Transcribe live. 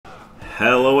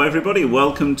Hello everybody,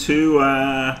 welcome to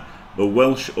the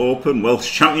Welsh Open,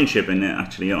 Welsh Championship in it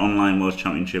actually, online Welsh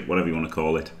Championship, whatever you want to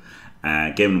call it.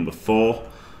 Game number 4,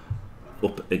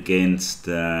 up against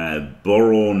Boronate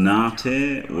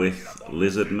with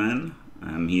Lizardmen.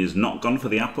 He has not gone for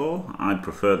the Apo. I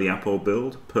prefer the Apo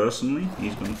build, personally.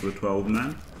 He's gone for the 12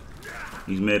 men.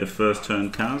 He's made a first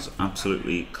turn Kaz,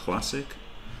 absolutely classic.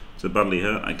 So badly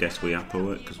hurt, I guess we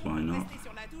Apo it, because why not?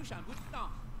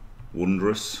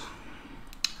 Wondrous.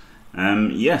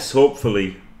 Yes,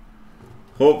 hopefully,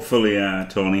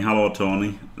 Tony. Hello,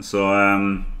 Tony.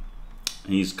 So,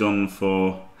 he's gone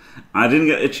for... I didn't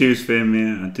get to choose for him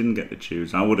here. I didn't get to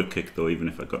choose. I would have kicked, though, even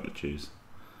if I got to choose.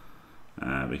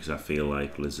 Because I feel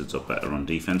like Lizards are better on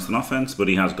defense than offense. But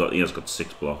he has got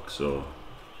 6 blocks, so...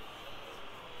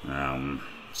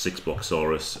 6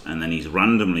 Blocksaurus. And then he's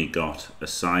randomly got a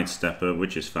Sidestepper,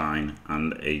 which is fine,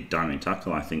 and a Diving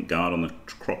Tackle. I think Guard on the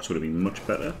Crocs would have been much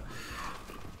better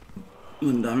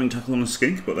than Diving Tackle on a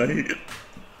Skink, but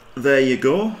there you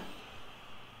go.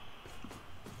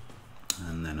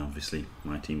 And then obviously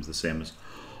my team's the same as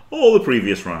all the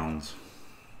previous rounds.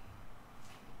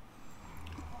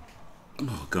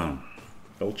 Oh god,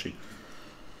 belchy.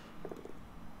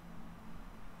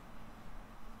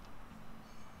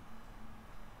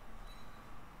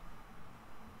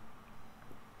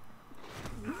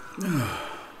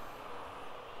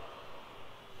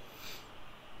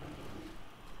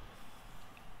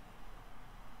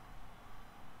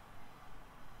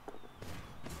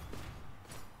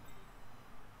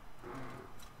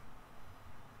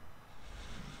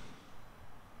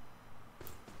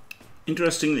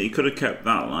 Interesting that he could have kept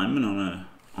that lineman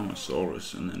on a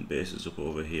Saurus and then bases up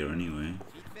over here anyway.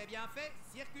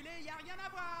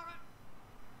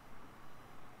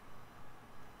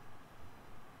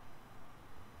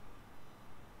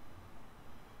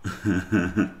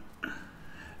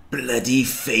 Bloody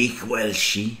fake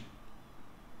Welshie.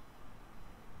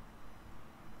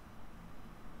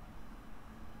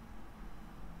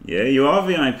 Yeah, you are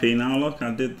VIP now, look,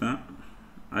 I did that.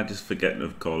 I just forget to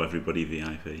call everybody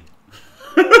VIP.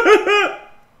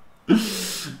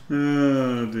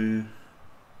 Oh dear.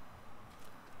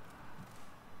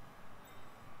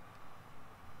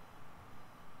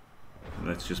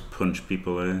 Let's just punch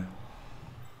people here.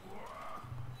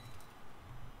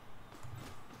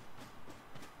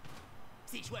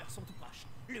 Ces joueurs sont tout proches.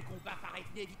 Le combat paraît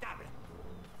inévitable.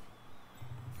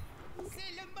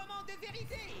 C'est le moment de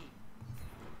vérité.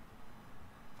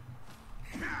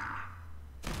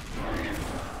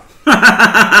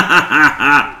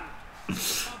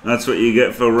 That's what you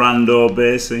get for rando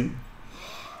basing.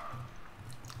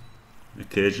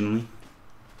 Occasionally.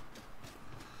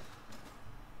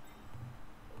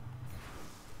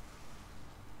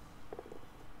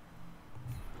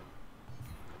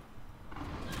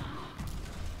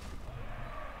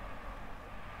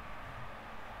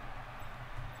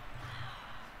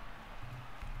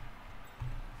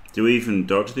 Do we even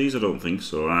dodge these? I don't think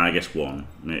so. I guess one.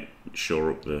 Make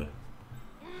shore up the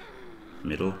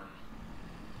middle.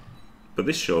 But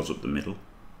this shores up the middle.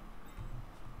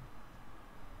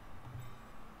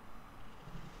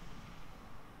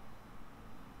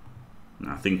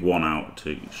 I think one out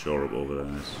to shore up over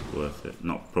there is worth it.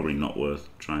 Probably not worth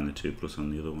trying the 2+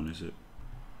 on the other one, is it?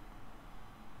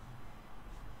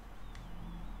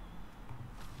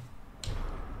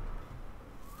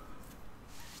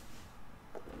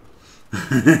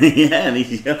 Yeah,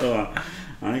 these yellow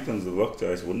icons of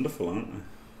Lockjaw, wonderful, aren't they?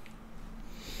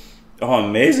 Oh,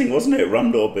 amazing, wasn't it?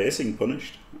 Rando basing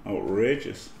punished.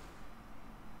 Outrageous.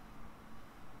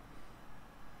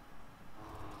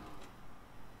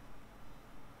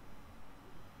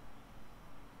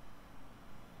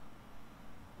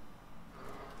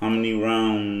 How many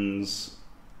rounds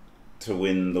to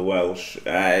win the Welsh?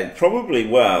 Probably,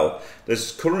 well,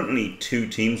 there's currently 2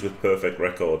 teams with perfect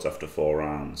records after 4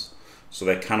 rounds. So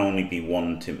there can only be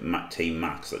one team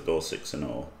max that goes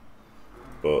 6-0.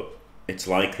 But it's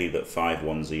likely that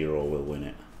 5-1-0 will win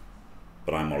it.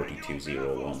 But I'm already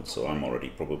 2-0-1, so I'm already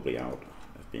probably out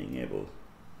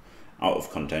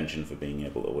of contention for being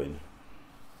able to win.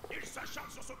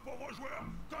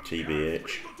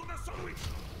 TBH.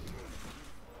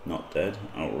 Not dead.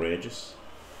 Outrageous.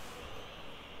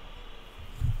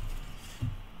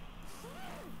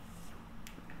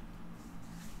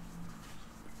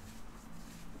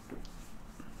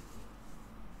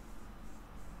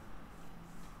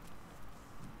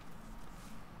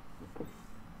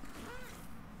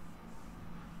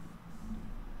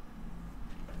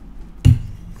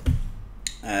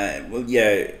 Well,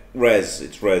 yeah,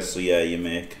 it's res, so yeah, you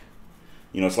make,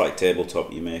 it's like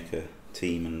tabletop, you make a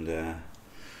team and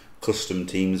custom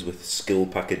teams with skill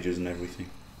packages and everything.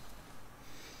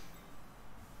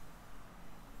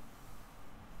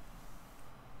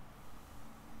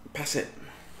 Pass it.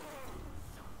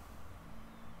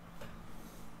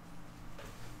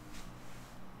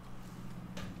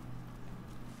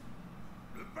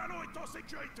 Le ballon est en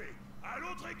sécurité. À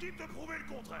l'autre équipe de prouver le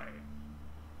contraire.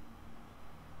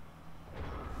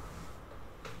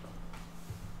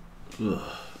 Ugh.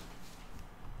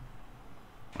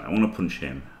 Right, I want to punch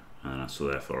him, and so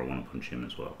therefore I want to punch him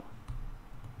as well.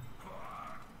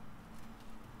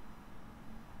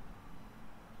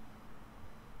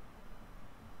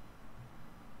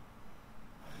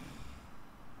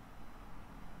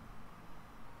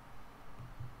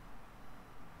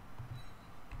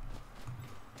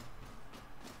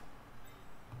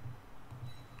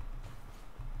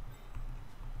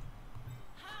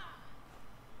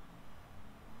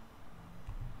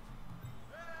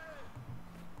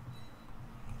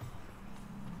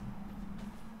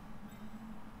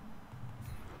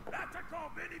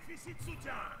 L'attaquant bénéficie de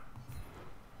soutien.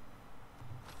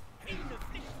 Il ne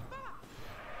fléchit pas.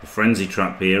 The frenzy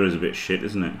trap here is a bit shit,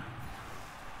 isn't it?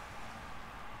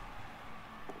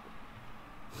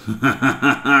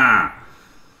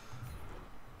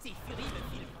 Ces furies me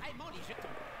filent vraiment les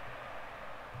jetons.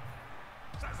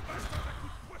 Ça se passe dans un coup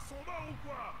de poisson mort ou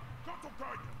quoi? Quand on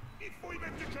cogne, il faut y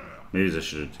mettre du cœur. Maybe I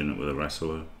should have done it with a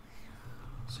wrestler.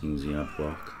 Seems he had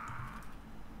block.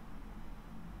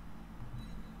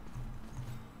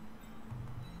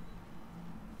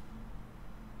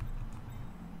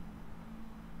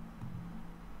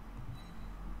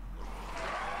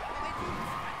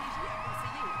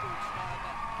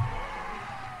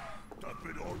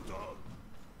 Tapez dans le tas.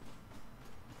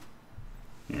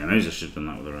 Yeah, maybe I should have done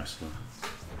that with a wrestler.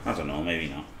 I don't know, maybe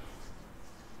not.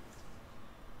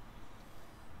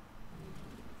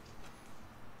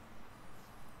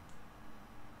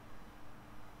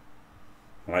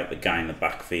 I like the guy in the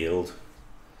backfield.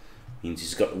 Means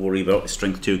he's got to worry about the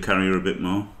strength 2 carrier a bit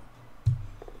more.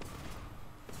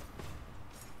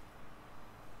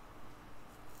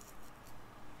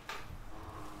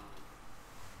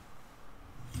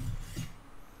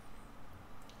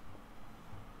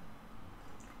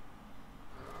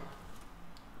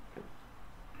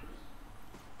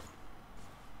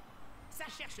 Ça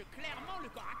cherche clairement le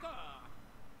corps à corps.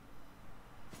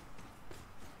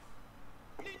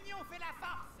 L'union fait la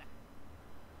force.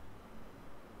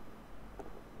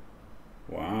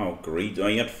 Wow, great. Oh,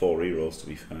 he had 4 rerolls to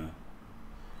be fair.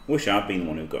 Wish I'd been the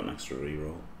one who got an extra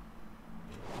reroll.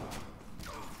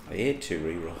 I hate 2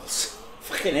 rerolls.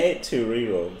 Fucking hate 2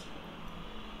 rerolls.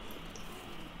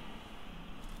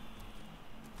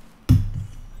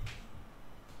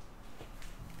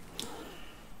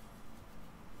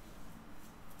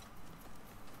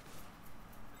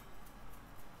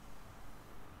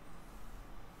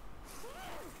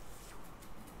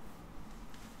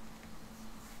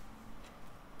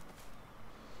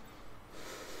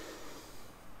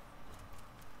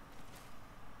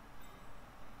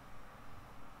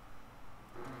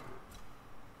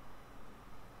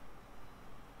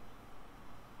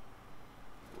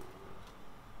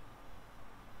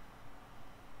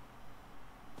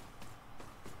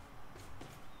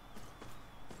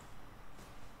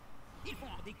 Ils vont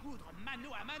en découdre mano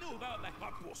à mano, Bob.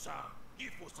 Pas pour ça. Il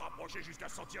faut se rapprocher jusqu'à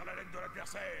sentir la laine de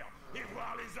l'adversaire et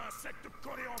voir les insectes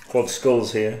coller entre Quad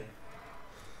skulls here.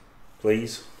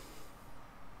 Please.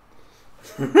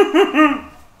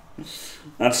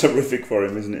 That's horrific for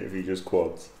him, isn't it, if he just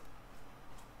quads?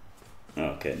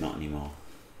 Okay, not anymore.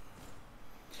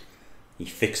 He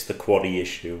fixed the quaddy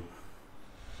issue.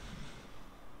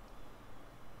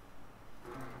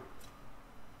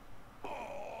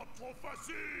 Oh, trop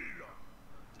facile.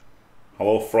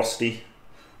 Hello, Frosty.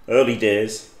 Early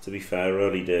days, to be fair,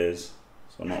 early days.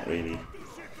 So not really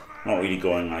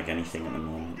going like anything at the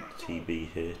moment.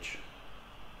 TBH.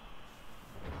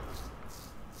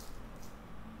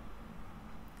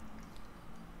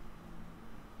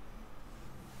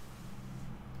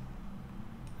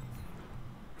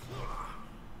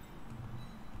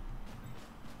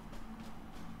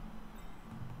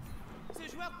 Ce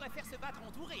joueur préfère se battre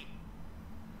entouré.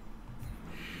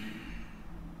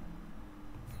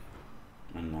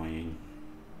 Annoying.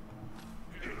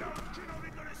 Il n'a aucune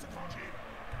envie de le laisser tranquille.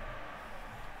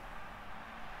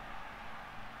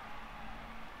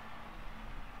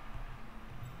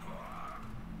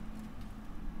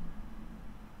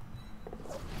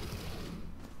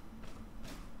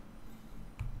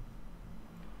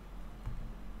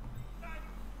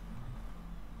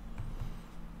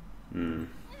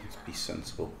 Let's be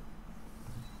sensible.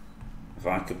 If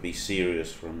I could be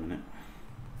serious for a minute.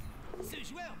 Ce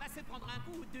joueur va se prendre un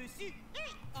coup dessus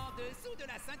et en dessous de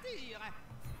la ceinture.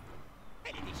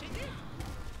 Elle est déchaînée.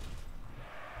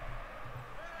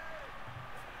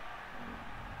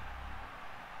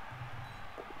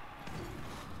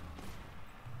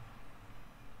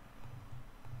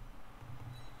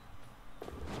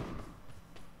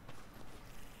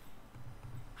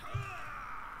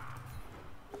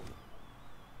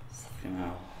 Fucking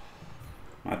hell.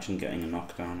 Imagine getting a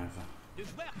knockdown ever. Le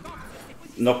joueur campe sur ses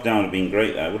positions. Knockdown would have been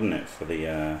great there, wouldn't it, for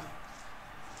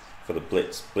the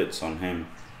blitz on him.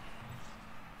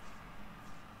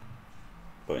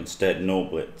 But instead, no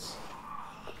blitz.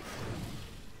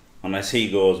 Unless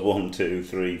he goes 1, 2,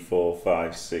 3, 4,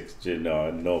 5, 6,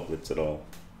 no blitz at all.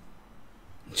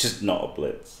 Just not a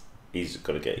blitz. He's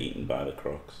got to get eaten by the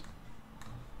crocs.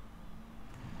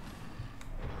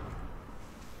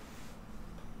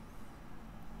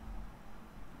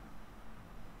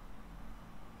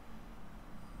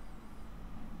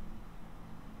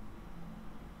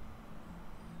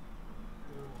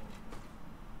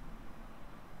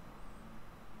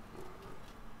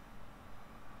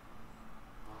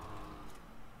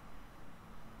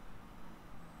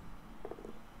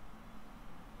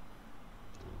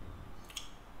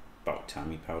 About time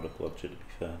he powder bludger, to be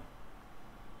fair.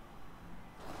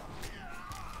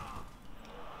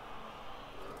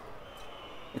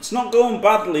 It's not going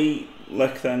badly,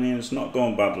 Lecthenian, it's not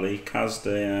going badly.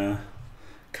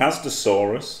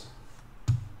 Kazdasaurus.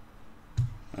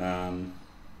 An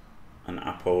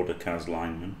Apoda Kaz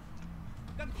lineman.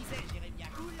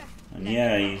 And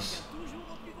yeah, he's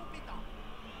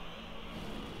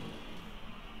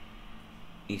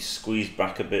squeezed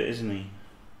back a bit, isn't he?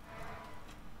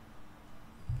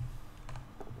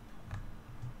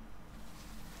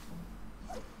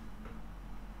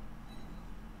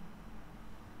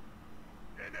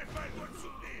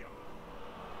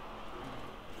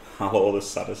 Hello, the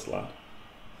saddest lad.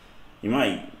 You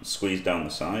might squeeze down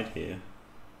the side here.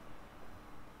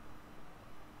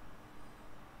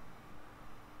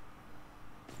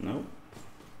 No.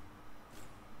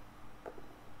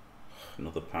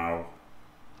 Another power.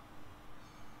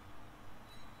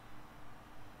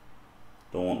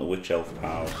 Don't want the witch elf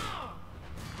power.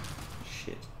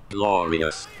 Shit.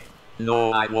 Glorious.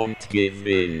 No, I won't give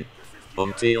in.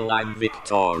 Until I'm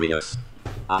victorious.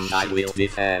 And I will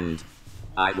defend.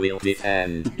 I will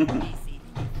defend.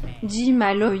 Jim,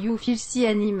 allo you filthy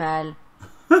animal.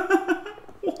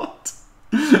 What?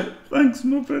 Thanks,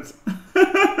 Muppet.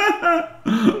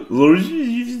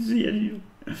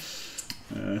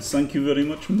 Thank you very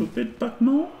much, Muppet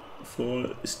Batman,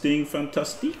 for staying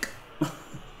fantastic.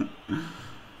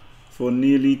 For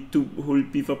nearly 2 whole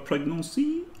beaver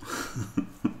pregnancy.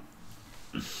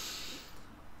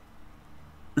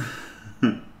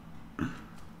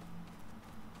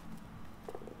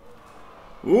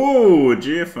 Oh,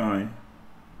 GFI.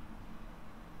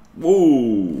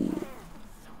 Whoa.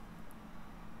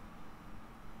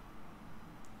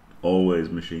 Always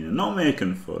machine. Not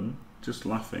making fun, just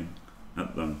laughing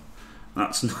at them.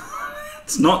 That's not,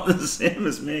 it's not the same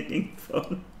as making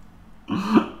fun.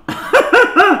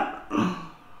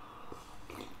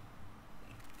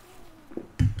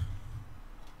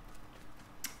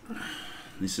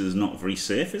 This is not very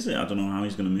safe, is it? I don't know how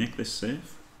he's going to make this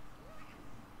safe.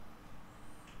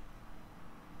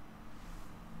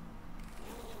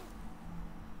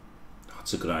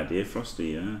 That's a good idea, Frosty,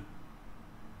 yeah.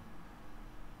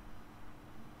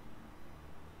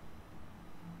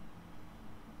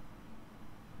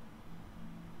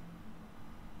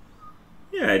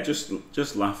 Yeah,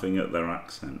 just laughing at their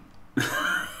accent.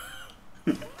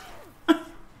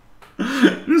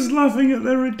 Just laughing at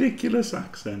their ridiculous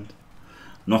accent.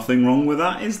 Nothing wrong with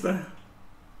that, is there?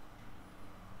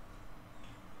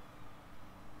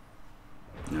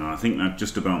 No, I think that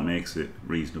just about makes it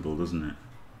reasonable, doesn't it?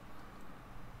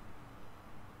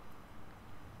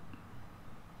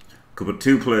 Could put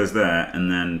 2 players there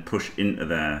and then push into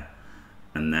there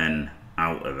and then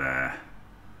out of there.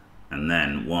 And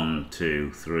then 1,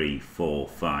 2, 3, 4,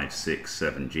 5, 6,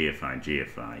 7,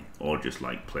 GFI, or just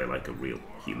like play like a real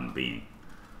human being.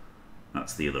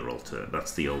 That's the other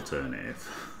that's the alternative.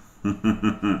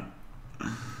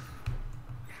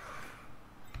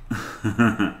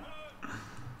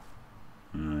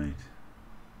 Right.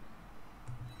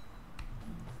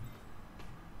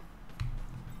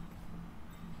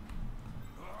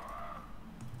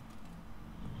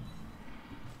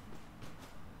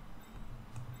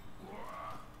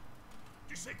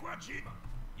 Tu sais quoi, Jim?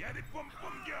 Il y a des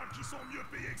pom-pom girls qui sont mieux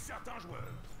payées que certains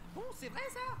joueurs. Bon, c'est vrai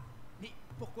ça. Mais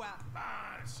pourquoi? Ben,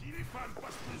 si les fans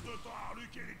passent plus de temps à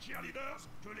reluquer les cheerleaders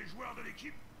que les joueurs de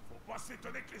l'équipe, faut pas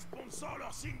s'étonner que les sponsors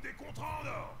leur signent des contrats en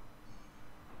or.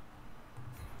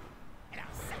 Elle a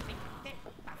un sacré tête,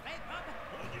 pas vrai, Bob?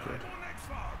 On dirait mon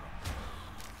ex-femme.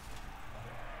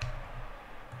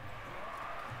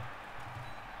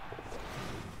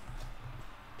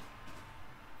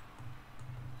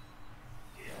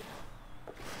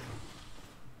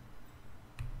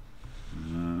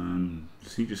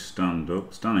 Does he just stand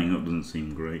up? Standing up doesn't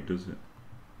seem great, does it?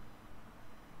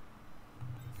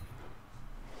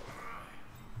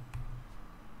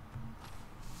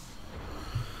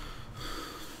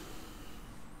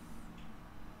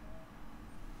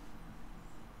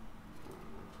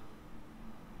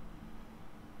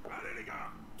 Allez les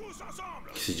gars, tous ensemble.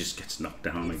 He just gets knocked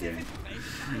down again.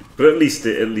 But at least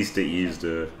it used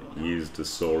a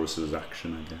Saurus's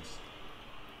action, I guess.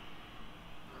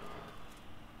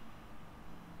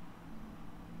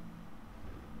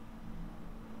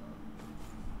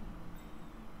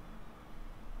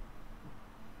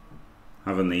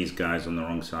 Having these guys on the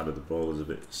wrong side of the ball is a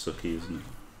bit sucky, isn't it?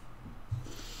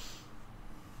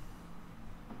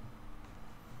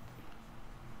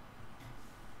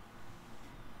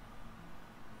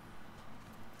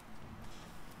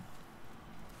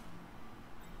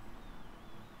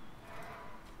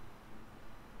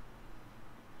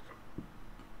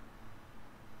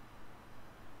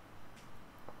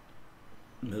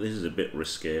 But this is a bit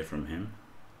risque from him.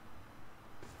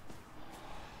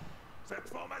 Cette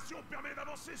formation permet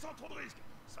d'avancer sans trop de risques.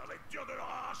 Ça va être dur de leur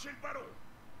arracher le ballon.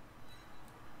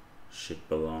 Shit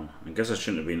ballon. I guess I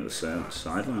shouldn't have been at the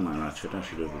sideline like that, should I?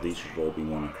 These should have all been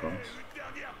one across. Une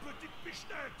dernière petite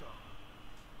pichenette.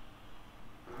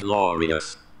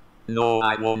 Glorious. No,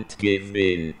 I won't give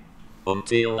in.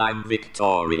 Until I'm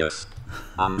victorious.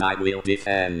 And I will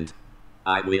defend.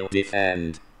 I will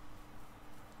defend.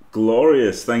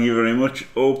 Glorious. Thank you very much,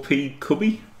 OP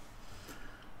Cubby.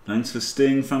 Thanks for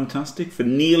staying fantastic for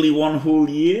nearly one whole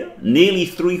year. Nearly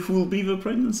 3 whole beaver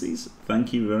pregnancies.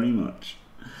 Thank you very much.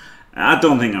 I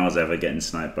don't think I was ever getting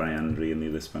sniped by Andre and the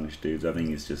other Spanish dudes. I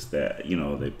think it's just that, you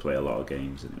know, they play a lot of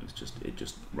games and it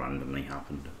just randomly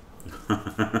happened.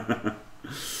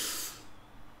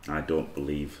 I don't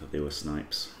believe they were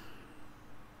snipes.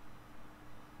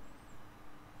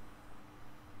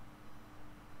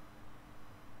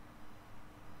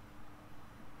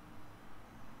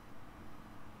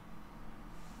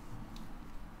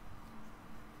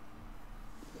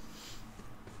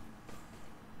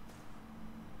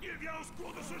 Il vient au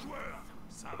secours de ce joueur.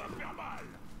 Ça va faire mal.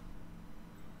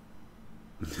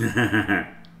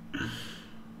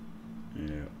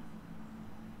 Yeah.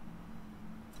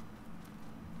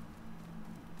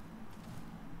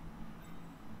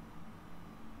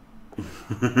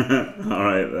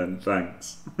 Alright then,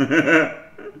 thanks.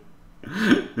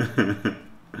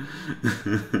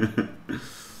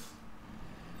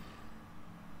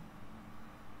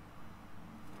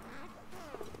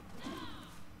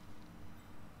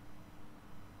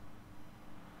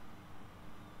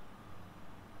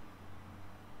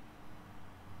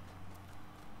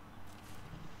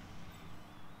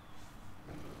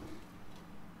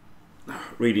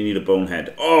 Really need a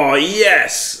bonehead. Oh,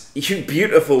 yes! You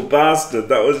beautiful bastard.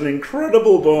 That was an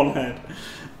incredible bonehead.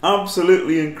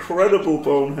 Absolutely incredible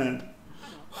bonehead.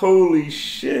 Holy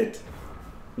shit.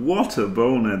 What a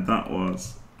bonehead that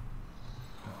was.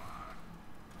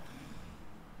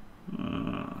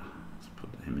 Let's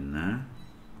put him in there.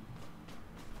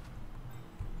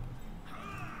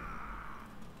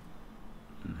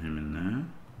 And him in there.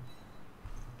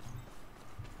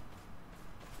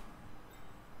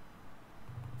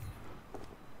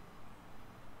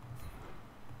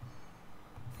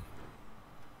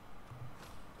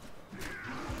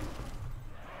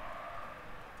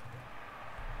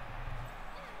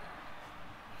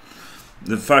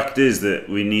 The fact is that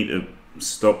we need to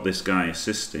stop this guy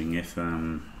assisting if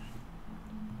which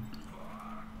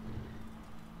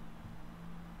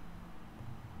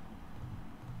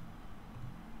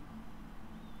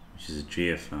is a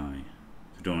GFI.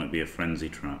 We don't want it to be a frenzy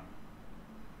trap.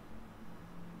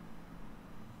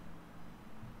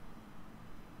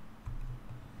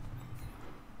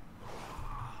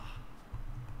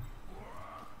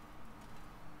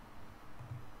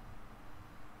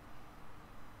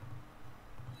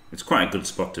 It's quite a good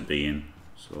spot to be in,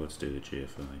 so let's do the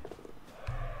GFI.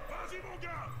 Vas-y mon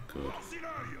gars. Good. Force-y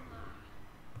l'œil.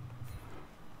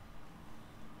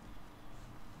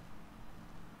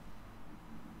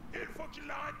 Il faut qu'il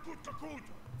l'arrête coûte que coûte.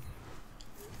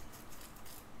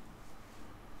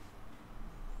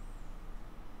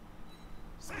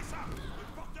 C'est ça.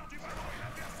 Le porteur du ballon et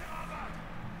l'adversaire à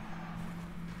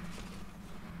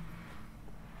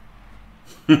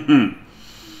battre.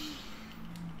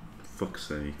 fuck's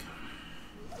sake.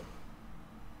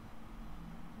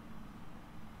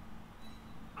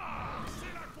 Ah,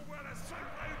 c'est là qu'on voit la seule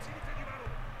vraie utilité du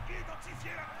ballon.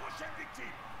 Identifier la prochaine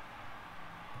victime.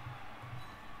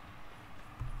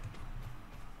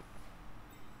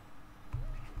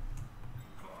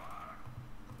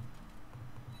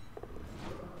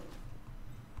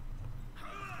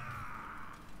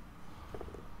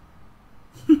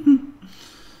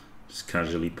 Just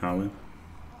casually power.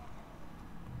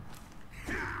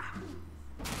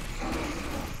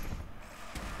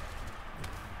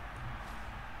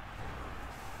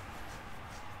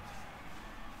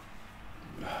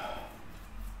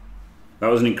 That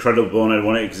was an incredible bonehead,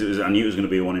 wasn't it? Because I knew it was going to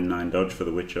be a 1 in 9 dodge for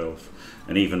the Witch Elf.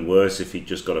 And even worse if he'd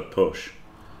just got a push.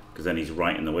 Because then he's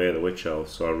right in the way of the Witch Elf.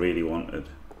 So I really wanted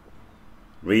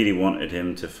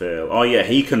him to fail. Oh yeah,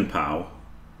 he can pow.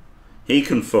 He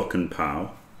can fucking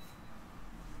pow.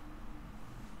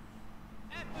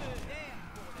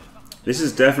 This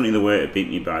is definitely the way to beat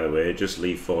me, by the way. Just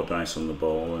leave 4 dice on the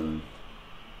ball and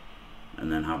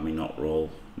then have me not roll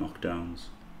knockdowns.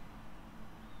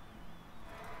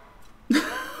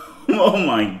 Oh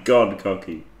my god,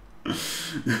 Cocky.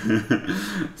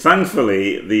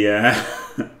 Thankfully, the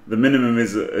minimum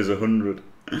is 100.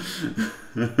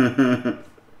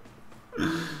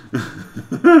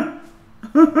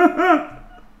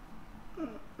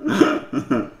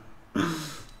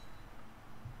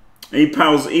 He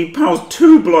pals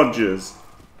 2 blodgers.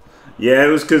 Yeah, it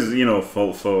was because, you know,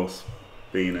 full force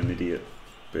being an idiot,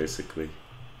 basically.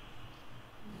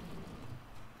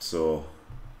 So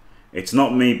it's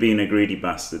not me being a greedy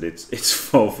bastard, it's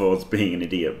full force being an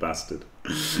idiot bastard.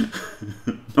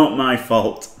 Not my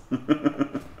fault.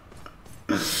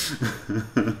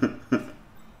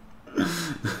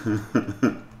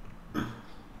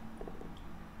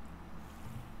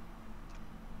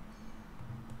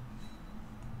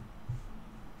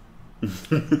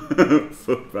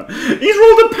 Fuck that. He's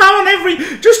rolled a pow on every,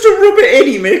 just to rub it in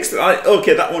he makes,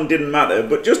 okay, that one didn't matter,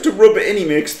 but just to rub it in he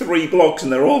makes 3 blocks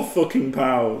and they're all fucking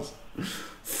pows.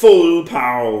 Full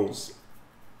pows.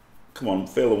 Come on,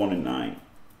 fail a 1 in 9.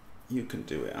 You can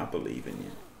do it, I believe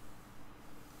in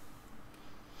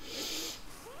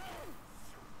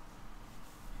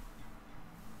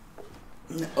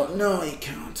you. No, you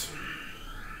can't.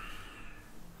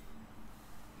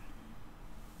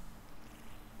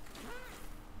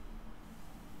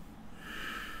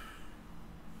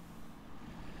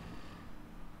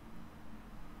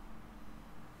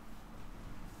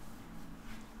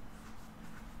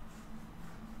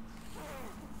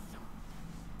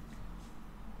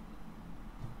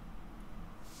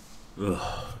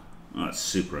 Ugh, that's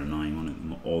super annoying,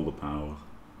 wasn't it? All the power.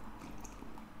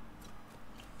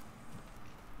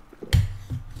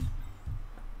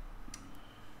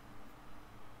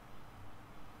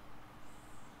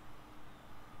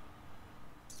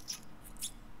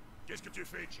 Qu'est-ce que tu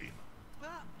fais, Jim?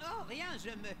 Ah, oh, rien,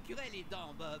 je me curais les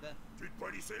dents, Bob. Tu te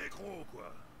polissais les crocs,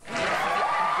 quoi.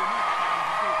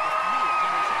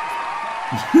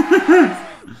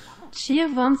 Cheer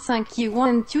 25 you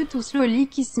want you to slowly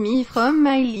kiss me from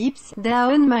my lips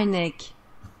down my neck.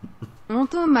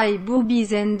 Onto my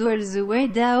boobies and all the way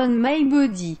down my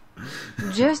body.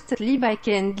 Just lie back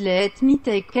and let me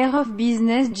take care of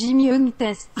business, Jimmy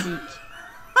Fantastic.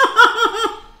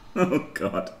 Oh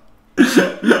god.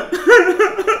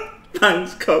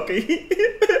 Thanks, Cocky.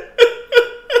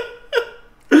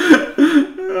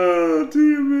 Oh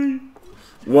dear me.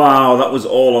 Wow, that was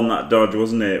all on that dodge,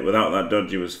 wasn't it? Without that dodge,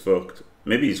 he was fucked.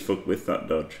 Maybe he's fucked with that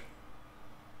dodge.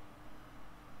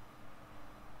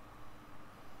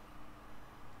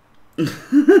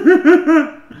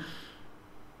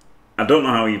 I don't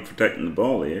know how he's protecting the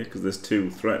ball here, because there's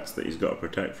 2 threats that he's got to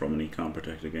protect from, and he can't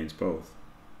protect against both.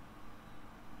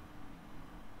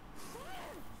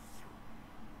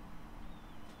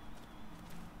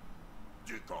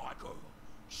 Du corps à corps.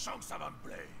 Je sens que ça va me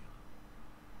plaire.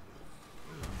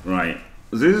 Right,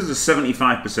 this is a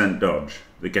 75% dodge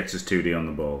that gets us 2D on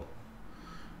the ball,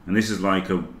 and this is like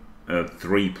a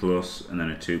 3+ and then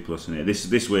a 2+ in it.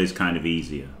 This way is kind of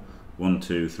easier. 1,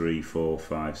 2, 3, 4,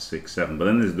 5, 6, 7. But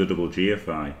then there's the double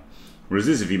GFI. Whereas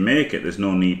this, if you make it, there's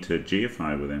no need to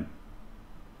GFI with him.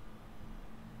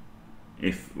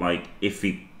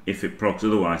 If it procs,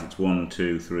 otherwise it's 1,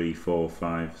 2, 3, 4,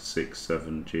 5, 6,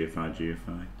 7 GFI,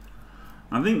 GFI.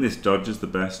 I think this dodge is the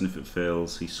best, and if it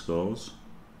fails, he scores.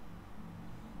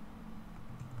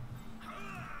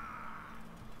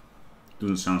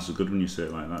 Doesn't sound so good when you say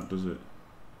it like that, does it?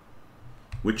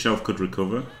 Witch Elf could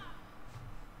recover.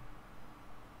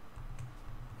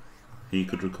 He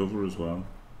could recover as well.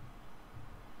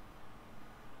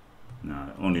 Nah,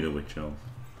 only the Witch Elf.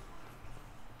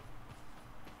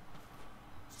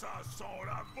 Ça sent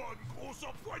la bonne grosse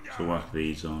empoignade. So whack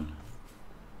these on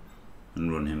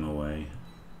and run him away.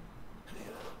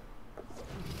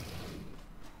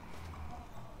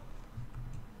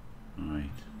 Right.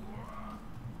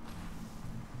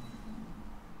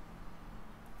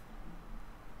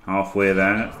 Halfway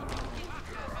there.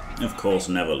 Of course,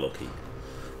 never lucky.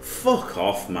 Fuck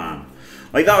off, man.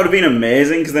 Like, that would have been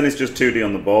amazing, because then it's just 2D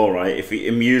on the ball, right? If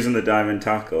him using the diving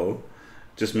tackle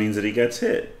just means that he gets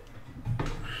hit.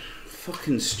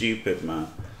 Fucking stupid, man.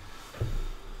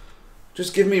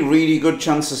 Just give me really good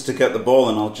chances to get the ball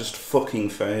and I'll just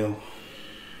fucking fail.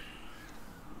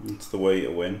 That's the way to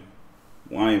win.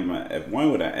 Why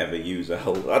would I ever use a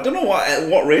hell? I don't know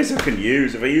what race I can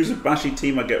use. If I use a bashy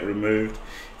team, I get removed.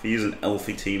 If I use an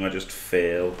elfy team, I just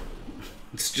fail.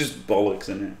 It's just bollocks,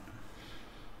 isn't it?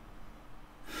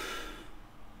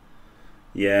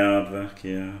 Yeah, Aardvark,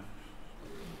 yeah.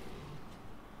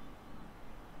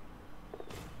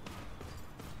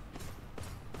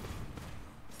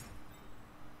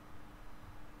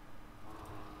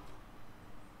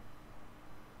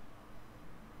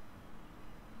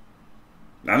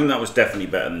 I think that was definitely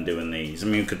better than doing these. I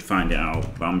mean, we could find it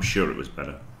out, but I'm sure it was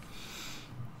better.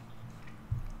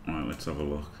 Alright, let's have a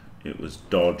look. It was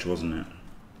dodge, wasn't it?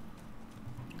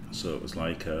 So it was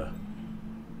like a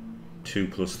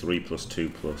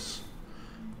 2+3+2+2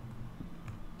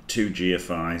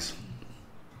 GFIs.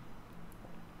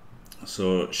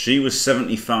 So she was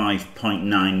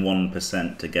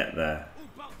 75.91% to get there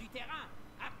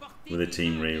with a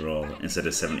team reroll instead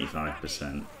of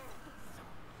 75%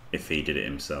 if he did it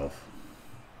himself.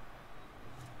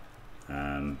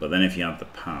 But then if you have the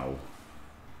POW,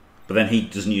 but then he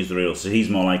doesn't use the reroll, so he's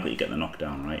more likely to get the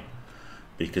knockdown, right?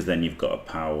 Because then you've got a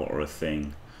POW or a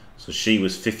thing. So she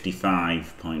was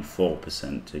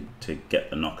 55.4% to get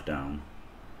the knockdown,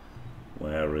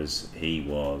 whereas he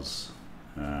was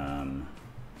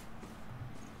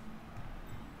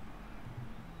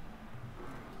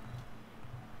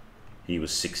he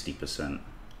was 60%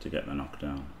 to get the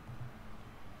knockdown.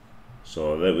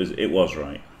 So it was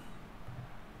right.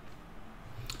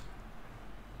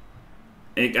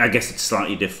 I guess it's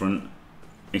slightly different.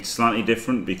 It's slightly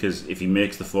different because if he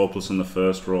makes the 4+ on the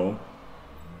first roll,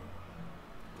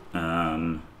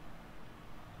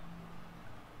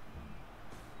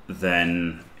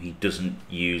 then he doesn't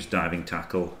use diving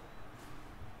tackle,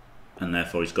 and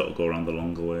therefore he's got to go around the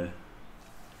longer way.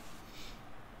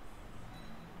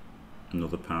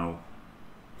 Another POW.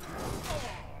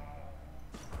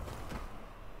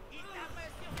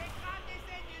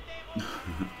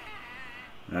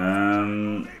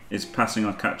 Is passing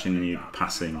or catching the new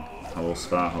passing? Hello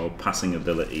Svarho. Passing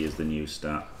ability is the new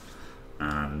stat,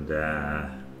 and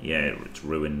yeah, it's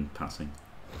ruined passing.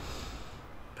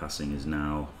 Passing is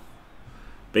now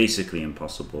basically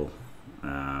impossible,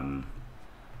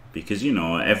 because you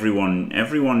know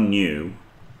everyone knew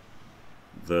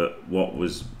that what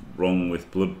was wrong with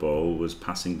Blood Bowl was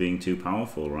passing being too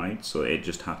powerful, right? So it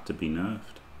just had to be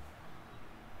nerfed.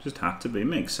 Just had to be. It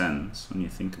makes sense when you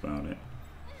think about it.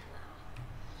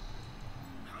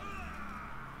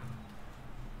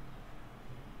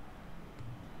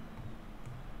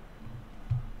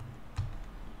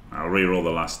 I'll reroll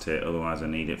the last hit, otherwise I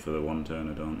need it for the one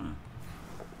turner, don't I?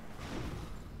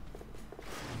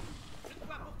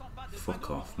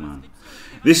 Fuck off, man.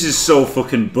 This is so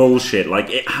fucking bullshit. Like,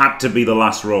 it had to be the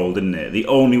last roll, didn't it? The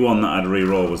only one that I'd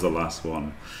reroll was the last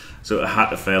one. So it had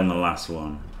to fail in the last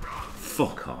one.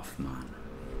 Fuck off, man.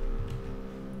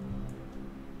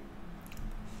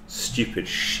 Stupid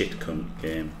shit cunt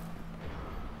game.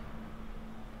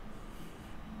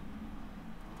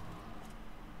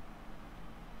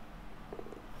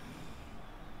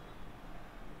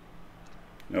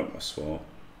 Oh, I swore.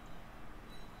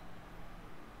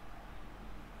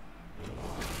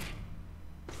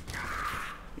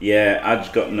 Yeah,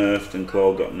 Adge got nerfed and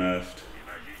Claw got nerfed.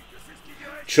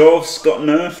 Chorf's got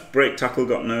nerfed, Break Tackle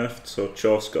got nerfed, so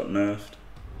Chorf's got nerfed.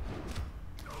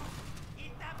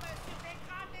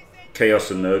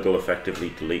 Chaos and Nurgle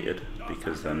effectively deleted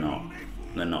because they're not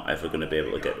ever going to be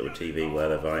able to get to a TV where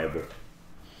they're viable.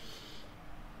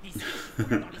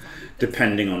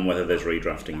 Depending on whether there's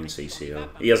redrafting in CCO.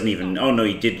 He hasn't even... Oh no,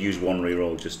 he did use one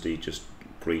reroll, he just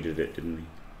greeded it, didn't he?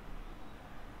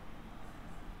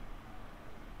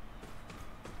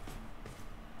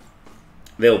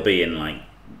 They'll be in like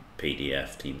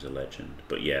PDF, Teams of Legend,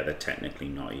 but yeah, they're technically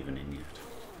not even in yet.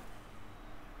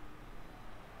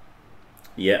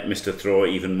 Yeah, Mr. Throw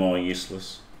even more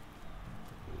useless.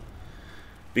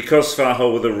 Because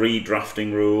Farho with the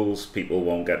redrafting rules, people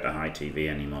won't get to high TV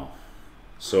anymore.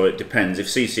 So it depends. If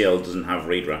CCL doesn't have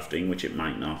redrafting, which it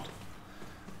might not,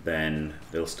 then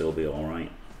they'll still be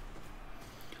alright.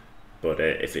 But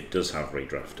if it does have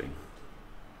redrafting,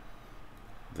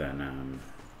 then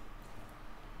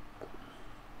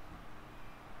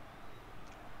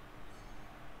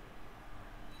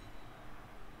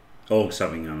Orcs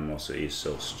having animosity is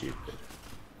so stupid.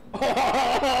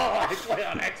 I play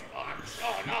on Xbox.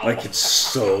 Oh no! Like, it's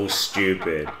so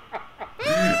stupid.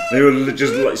 They were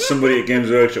just like, somebody at Games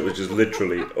Workshop was just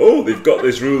literally, oh, they've got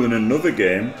this rule in another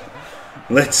game.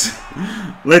 Let's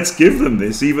give them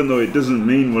this, even though it doesn't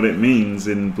mean what it means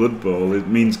in Blood Bowl. It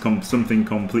means something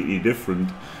completely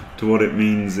different to what it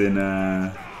means in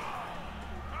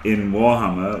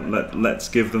Warhammer. Let's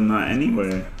give them that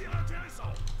anyway.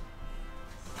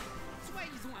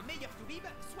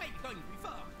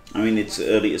 I mean, it's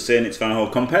early to say in its final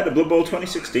hold. Compared to Blood Bowl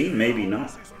 2016, maybe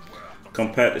not.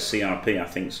 Compared to CRP, I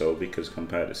think so, because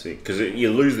because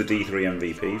you lose the D3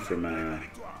 MVP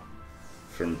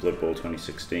from Blood Bowl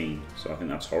 2016, so I think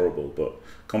that's horrible. But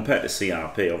compared to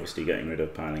CRP, obviously getting rid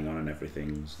of piling on and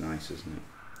everything's nice, isn't it?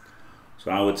 So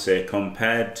I would say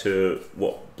compared to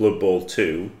what Blood Bowl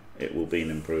 2, it will be an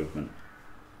improvement.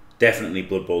 Definitely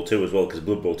Blood Bowl 2 as well, because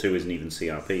Blood Bowl 2 isn't even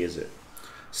CRP, is it?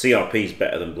 CRP is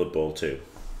better than Blood Bowl 2.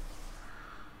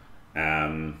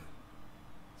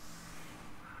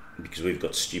 Because we've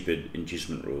got stupid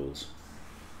inducement rules.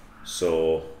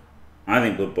 So I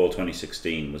think Blood Bowl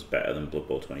 2016 was better than Blood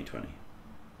Bowl 2020.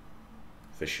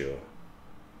 For sure.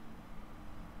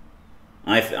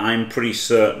 I'm pretty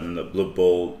certain that Blood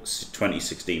Bowl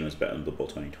 2016 was better than Blood Bowl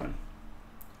 2020.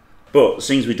 But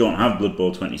since we don't have Blood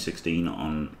Bowl 2016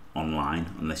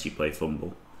 online, unless you play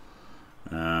Fumble,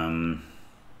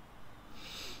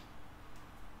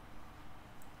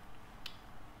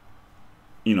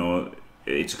 you know,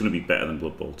 it's going to be better than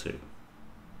Blood Bowl 2.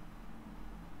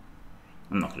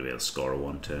 I'm not going to be able to score a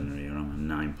 1-turner here. I'm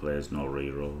 9 players, no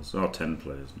rerolls. Or 10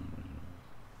 players, no rerolls.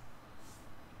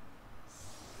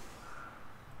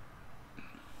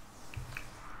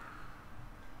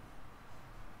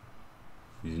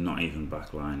 He's not even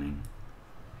backlining.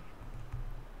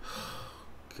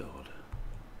 God.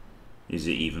 Is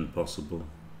it even possible?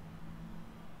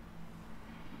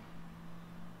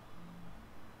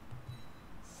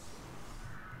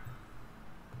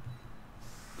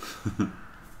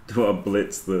 Do I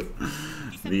blitz the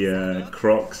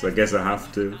Crocs? I guess I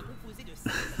have to.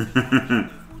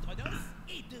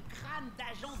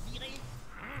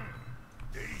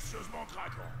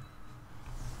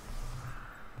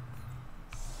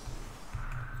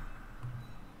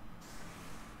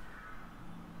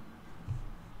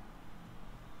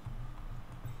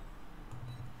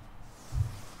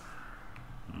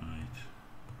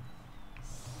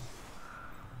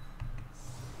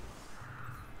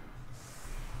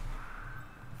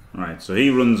 Right, so he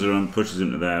runs around, pushes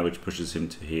him to there, which pushes him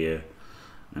to here,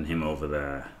 and him over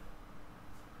there.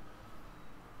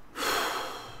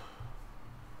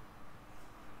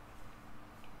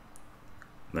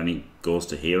 Then he goes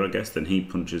to here, I guess, then he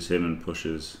punches him and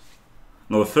pushes...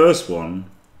 No, the first one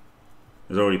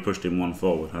has already pushed him one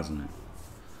forward, hasn't it?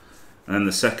 And then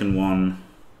the second one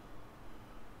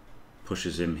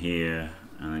pushes him here,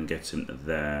 and then gets him to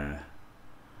there,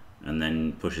 and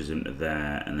then pushes him to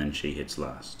there, and then she hits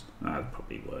last. That'd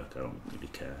probably work, I don't really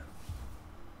care.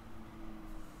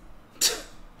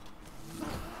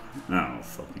 I don't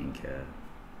fucking care.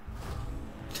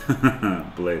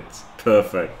 Blitz.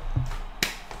 Perfect.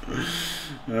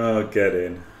 Oh, get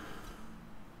in.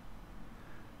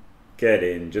 Get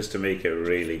in, just to make it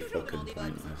really fucking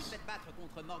pointless.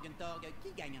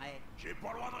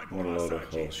 What a load of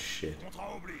horse shit.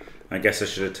 I guess I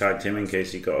should have tagged him in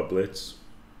case he got a blitz.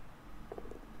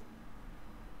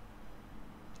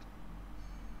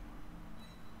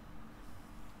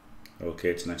 Okay,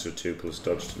 it's an extra 2 plus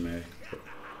dodge to make.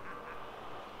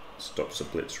 Stops the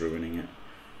blitz ruining it.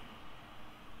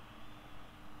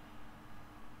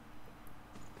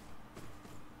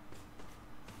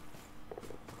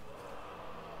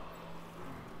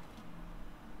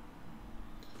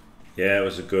 Yeah, it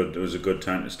was a good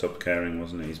time to stop caring,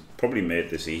 wasn't it? He's probably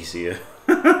made this easier.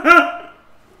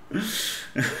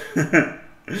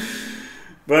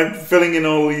 By filling in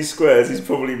all these squares, he's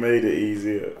probably made it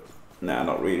easier. Nah,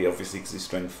 not really, obviously, because he's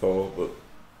strength 4, but...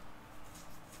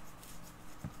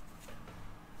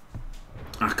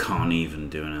 I can't even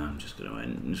do it now. I'm just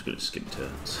gonna skip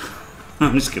turns.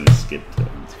 I'm just gonna skip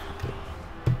turns.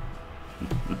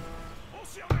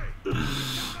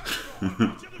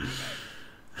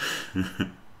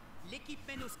 L'équipe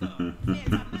mène au score. Mais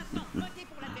elle va maintenant voter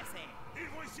pour l'adversaire. Ils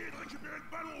vont essayer de récupérer le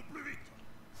ballon au plus vite.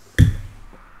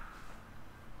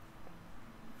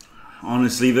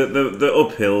 Honestly, the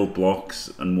uphill blocks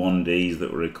and 1Ds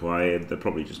that were required, they're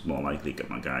probably just more likely to get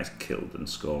my guys killed than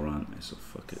score, aren't they? So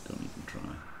fuck it, don't even try.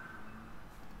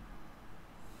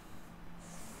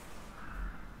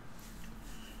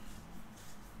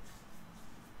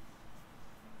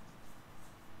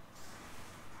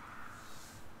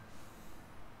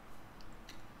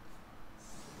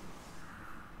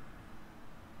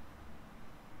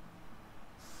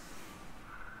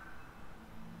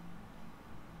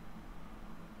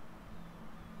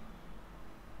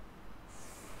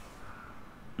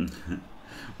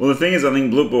 Well, the thing is, I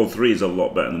think Blood Bowl 3 is a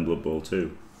lot better than Blood Bowl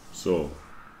 2. So,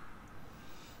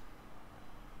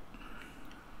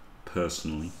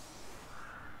 personally,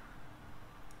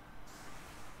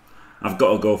 I've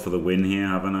got to go for the win here,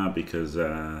 haven't I? Because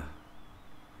a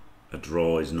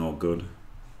draw is no good.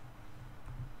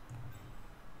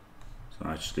 So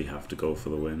I actually have to go for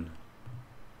the win.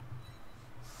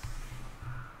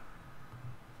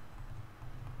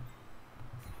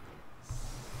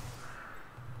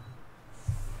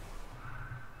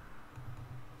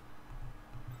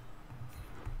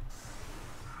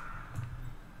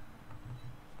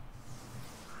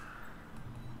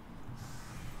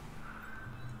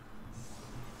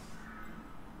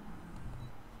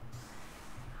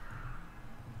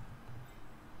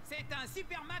 C'est un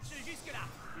super match jusque-là.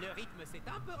 Le rythme s'est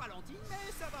un peu ralenti,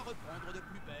 mais ça va reprendre de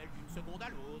plus belle d'une seconde à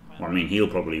l'autre. Well, I mean, he'll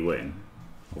probably win,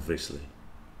 obviously.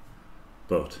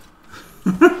 But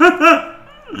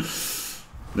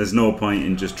there's no point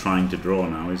in just trying to draw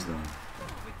now, is there?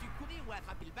 Peux-tu courir ou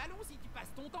attraper le ballon si tu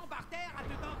passes ton temps par terre à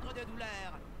te mordre de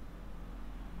douleur?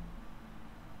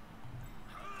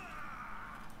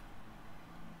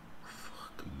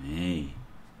 Fuck me.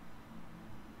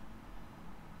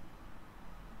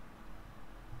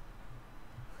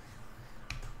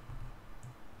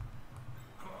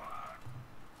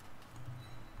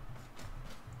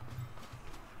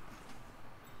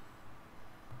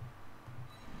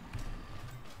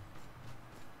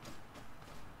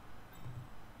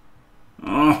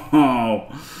 Oh,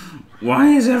 why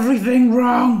is everything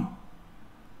wrong?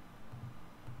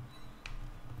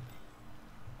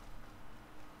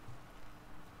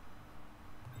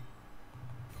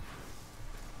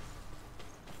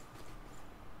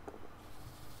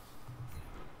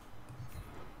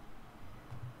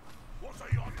 Oh, ça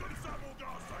ira comme ça, mon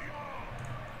gars, ça ira.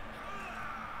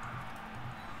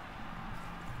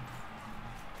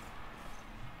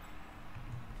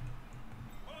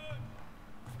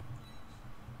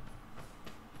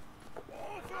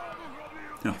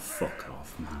 Oh, fuck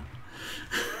off, man.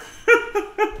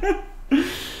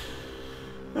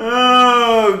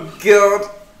 Oh, God.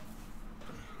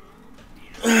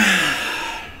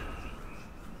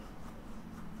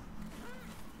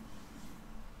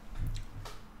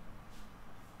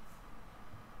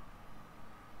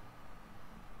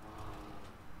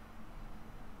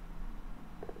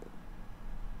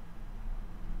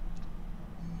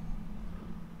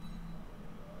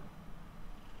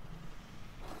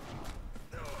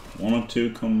 One or two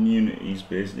communities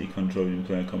basically control you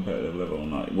play a competitive level or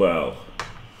not. Well,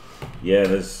 yeah,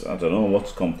 there's, I don't know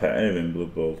what's competitive in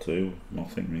Blood Bowl 2.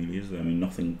 Nothing really, is there? I mean,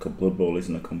 nothing. Blood Bowl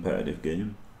isn't a competitive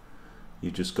game.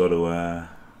 You've just got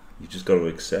to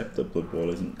accept that Blood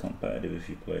Bowl isn't competitive if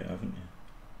you play it, haven't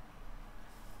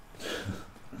you?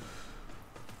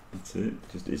 That's it. It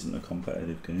just isn't a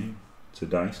competitive game. It's a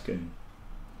dice game.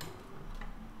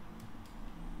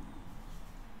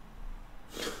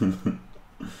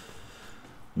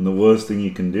 And the worst thing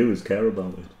you can do is care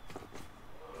about it.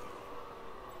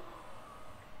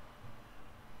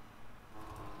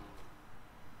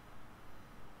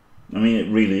 I mean, it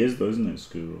really is though, isn't it,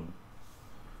 Skuro?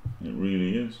 It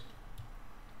really is.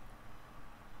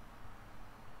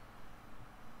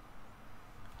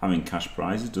 Having cash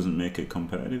prizes doesn't make it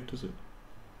competitive, does it?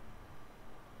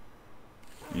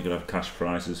 You could have cash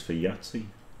prizes for Yahtzee.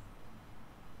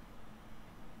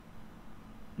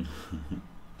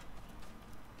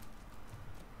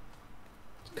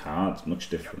 Cards, much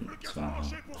different. So.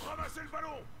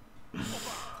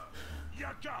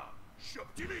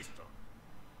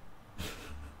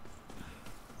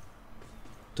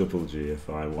 Double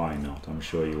GFI, why not? I'm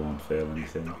sure you won't fail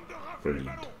anything.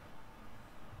 Brilliant.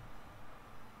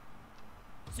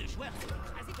 Ce joueur s'est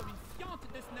écrasé comme une fiente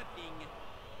de snuffling.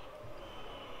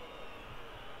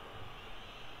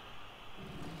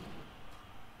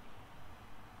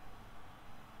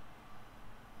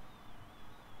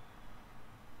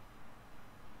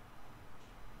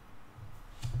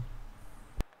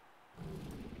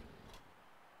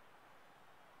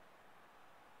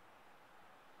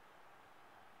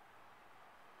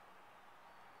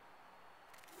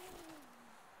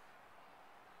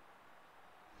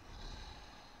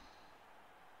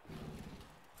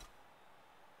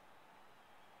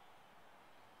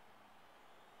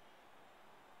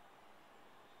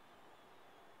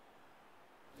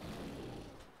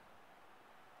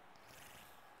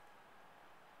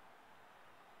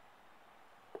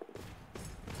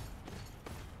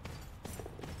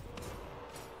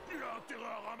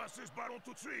 Passez ce ballon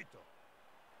tout de suite.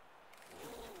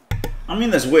 I mean,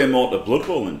 there's way more to Blood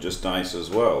Bowl than just dice as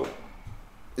well,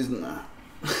 isn't there?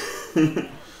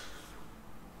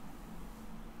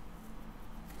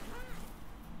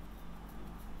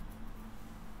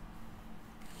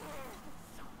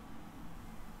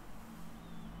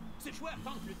 Ce joueur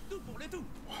tente le tout pour le tout.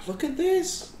 Look at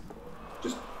this.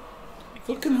 Just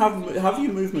fucking have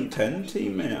your movement 10,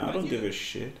 teammate. I don't give a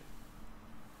shit.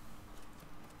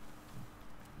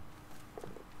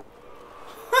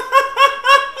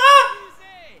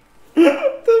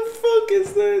 What the fuck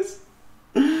is this?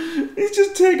 He's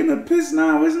just taking the piss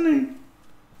now, isn't he?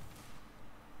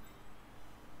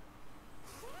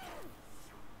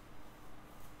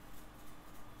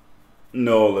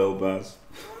 No, Lil Baz.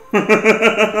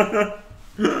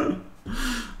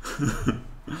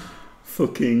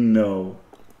 Fucking no.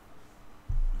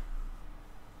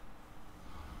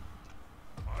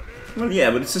 Well,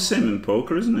 yeah, but it's the same in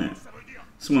poker, isn't it?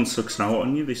 Someone sucks out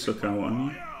on you, they suck out on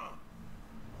you.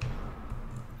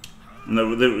 And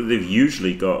they've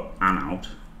usually got an out.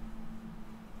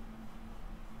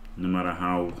 No matter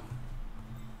how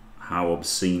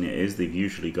obscene it is, they've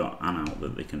usually got an out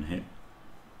that they can hit.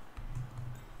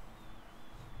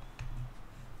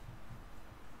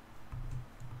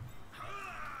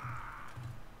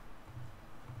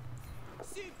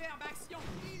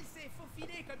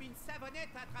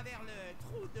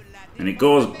 And it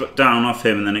goes down off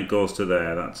him and then it goes to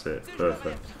there. That's it.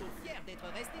 Perfect.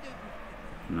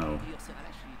 No.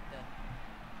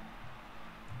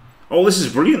 Oh, this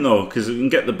is brilliant though, because we can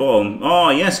get the ball. Oh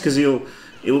yes, because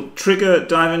he'll trigger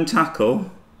dive and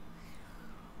tackle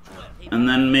and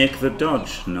then make the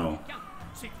dodge. No.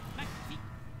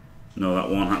 No, that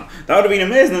won't happen. That would have been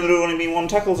amazing if there would only been one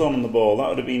tackle zone on the ball. That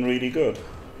would have been really good.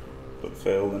 But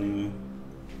failed anyway.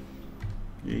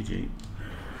 GG.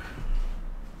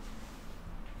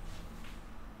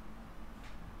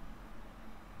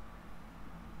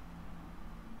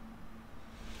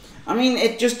 I mean,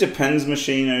 it just depends,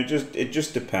 Machino. It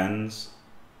just depends.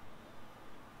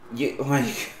 You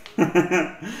like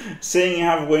saying you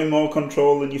have way more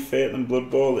control than your fate than Blood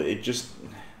Bowl. It just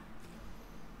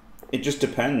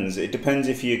depends. It depends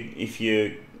if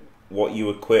you what you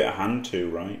equate a hand to,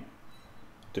 right?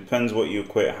 Depends what you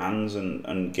equate hands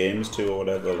and games to or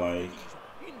whatever. Like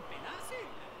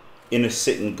in a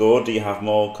sit and go, do you have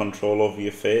more control over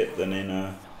your fate than in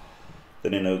a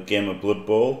game of Blood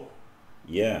Bowl?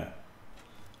 Yeah.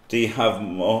 Do you have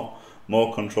more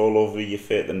control over your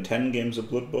fate than 10 games of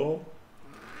Blood Bowl?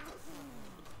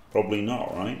 Probably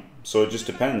not, right? So it just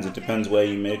depends. It depends where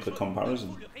you make the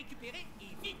comparison.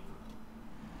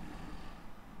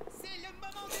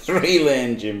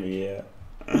 3-lane Jimmy, yeah.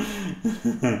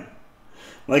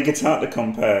 Like, it's hard to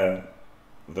compare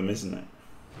them, isn't it?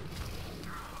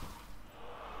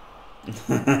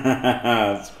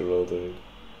 That's cool, dude.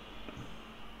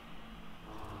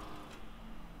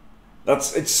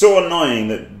 It's so annoying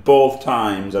that both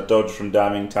times I dodged from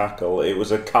diving tackle, it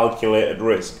was a calculated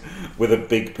risk with a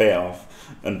big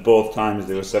payoff, and both times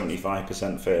they were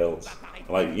 75% fails.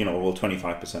 Like, you know, well,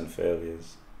 25%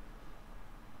 failures.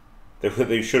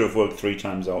 They should have worked 3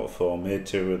 times out of 4, made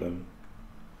 2 of them.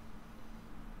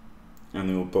 And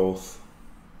they were both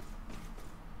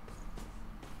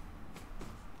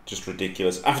just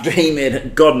ridiculous. After he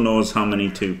made God knows how many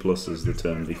 2+s the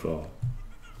turn before.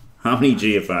 How many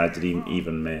GFI did he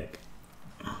even make?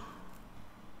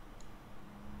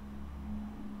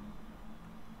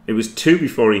 It was 2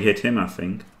 before he hit him, I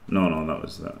think. No, that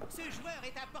was that.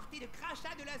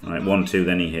 Alright, 1, 2,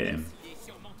 then he hit him.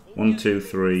 1, 2,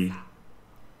 3.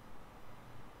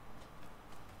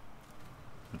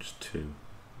 Just 2.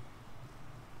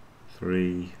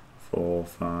 3, 4,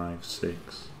 5,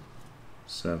 6,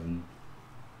 7.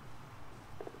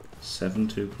 7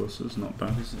 2+s, not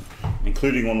bad, is it?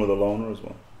 Including one with a loner as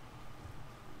well.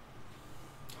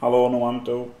 Hello,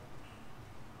 Noanto.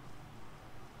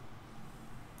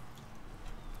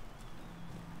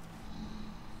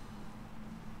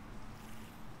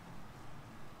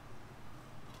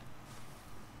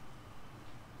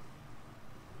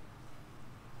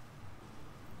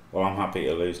 Well, I'm happy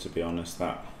to lose, to be honest.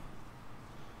 That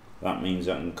means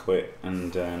I can quit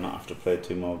and not have to play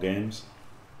 2 more games.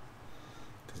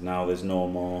 Because now there's no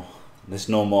more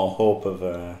hope of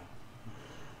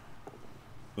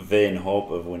vain hope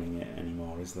of winning it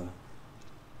anymore, is there?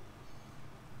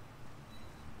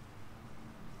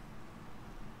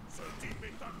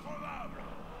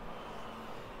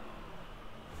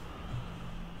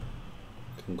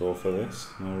 Can go for this.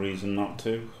 No reason not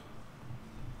to.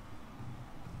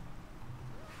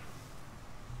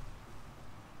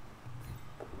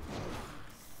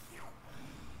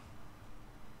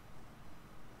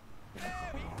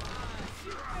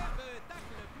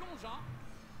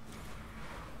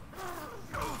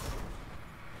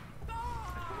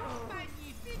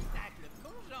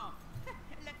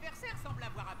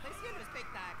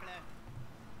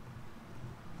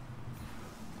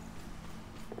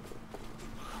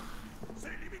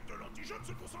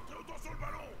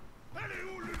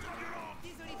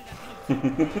 Aucun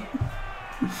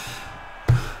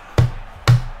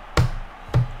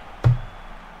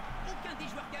des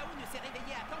joueurs KO ne s'est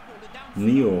réveillé à temps pour le down.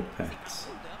 Neopets. C'est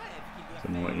un drôle de rêve qu'il doit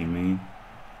Don't know what faire. you mean.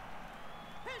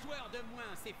 Un joueur de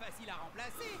moins, c'est facile à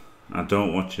remplacer. I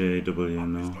don't watch AEW,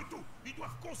 no. Plus que tout, ils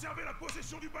doivent conserver la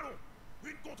possession du ballon.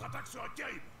 Une contre-attaque serait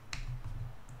terrible.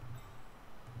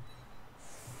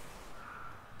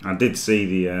 I did see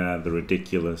the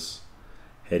ridiculous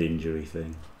head injury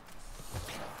thing.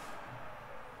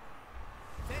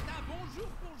 C'est un bon jour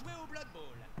pour jouer au Blood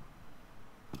Bowl.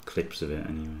 Clips of it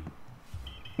anyway.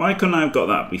 Why couldn't I have got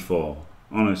that before?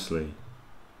 Honestly.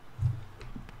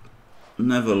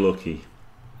 Never lucky.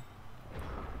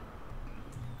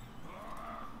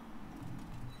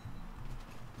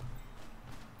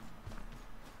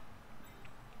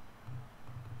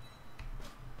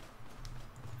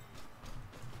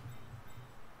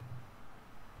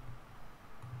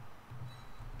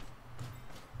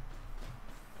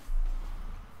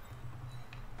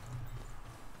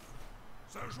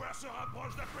 Ce joueur se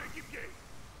rapproche d'un coéquipier.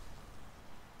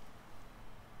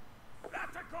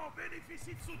 L'attaquant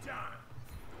bénéficie de soutien.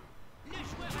 Le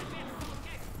joueur adverse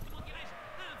encaisse, comment dirais-je,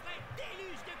 un vrai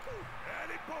déluge de coups.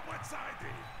 Elle est pas près de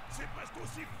s'arrêter. C'est presque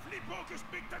aussi flippant que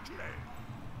spectaculaire.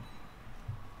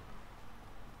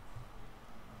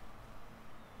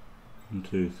 One,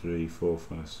 two, three, four,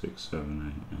 five, six, seven,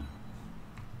 eight. Yeah.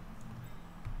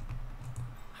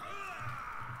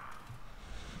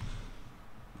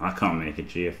 I can't make a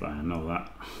GFI, I know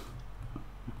that.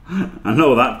 I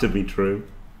know that to be true.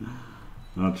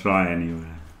 I'll try anyway.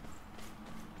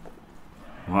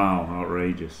 Wow,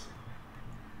 outrageous.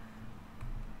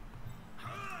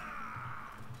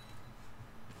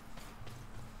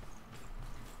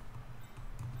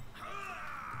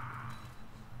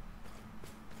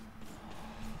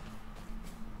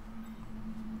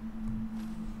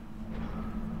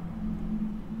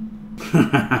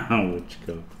 Which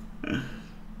go?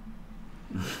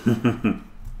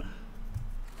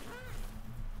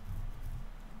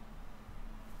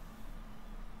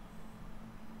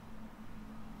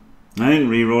 I didn't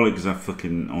re-roll it because I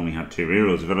fucking only had 2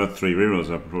 rerolls. If I'd had 3 rerolls,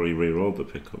 I'd probably re-rolled the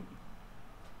pickup.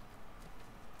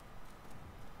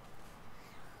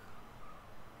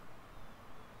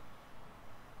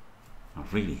 I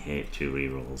really hate 2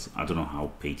 rerolls. I don't know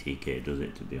how PTK does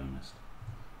it, to be honest.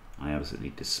 I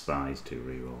absolutely despise 2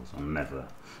 rerolls. I'm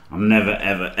never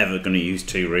ever going to use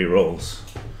 2 rerolls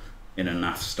in a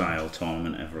NAF style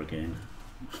tournament ever again.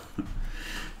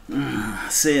 I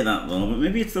say that though, but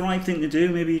maybe it's the right thing to do.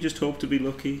 Maybe you just hope to be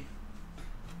lucky.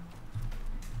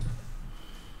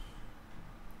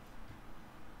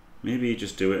 Maybe you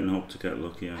just do it and hope to get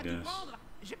lucky, I guess.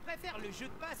 Je préfère le jeu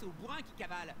de passe aux bourrins qui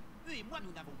cavalent. Eux et moi,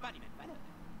 nous n'avons pas les mêmes valeurs.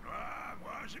 Ah,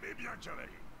 moi j'aimais bien cavaler.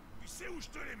 Tu sais où je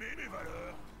te les mets, mes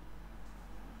valeurs?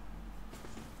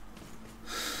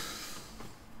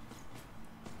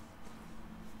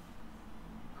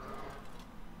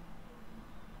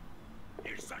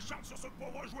 Ils s'acharnent sur ce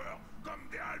pauvre joueur comme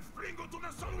des halflings autour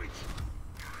d'un sandwich.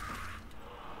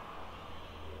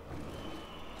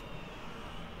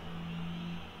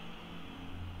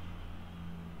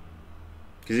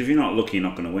 Because if you're not lucky, you're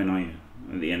not going to win, are you?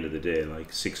 At the end of the day,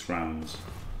 like 6 rounds,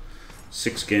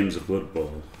 6 games of Blood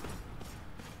Bowl.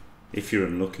 If you're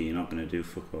unlucky, you're not going to do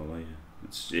fuck all, are you?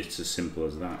 It's as simple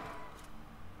as that.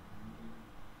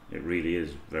 It really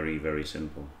is very, very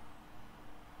simple.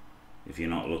 If you're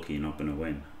not lucky, you're not going to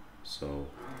win. So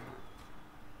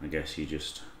I guess you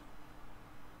just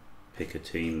pick a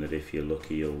team that if you're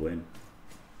lucky, you'll win.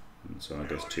 And so I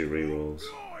guess 2 rerolls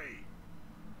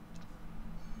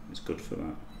is good for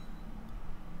that.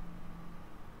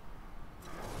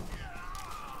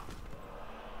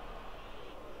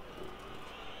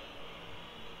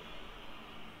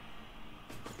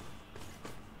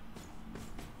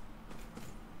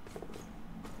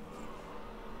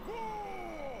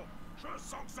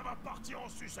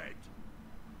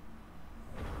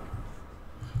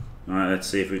 Alright, let's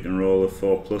see if we can roll a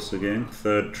 4+ again.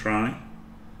 3rd try.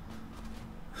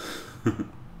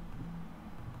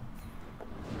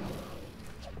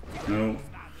 No.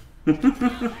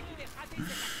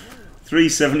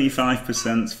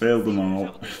 375% failed them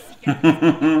all.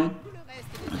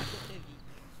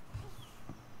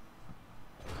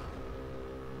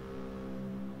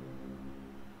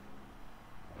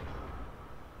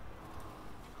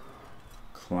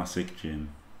 Classic Jim.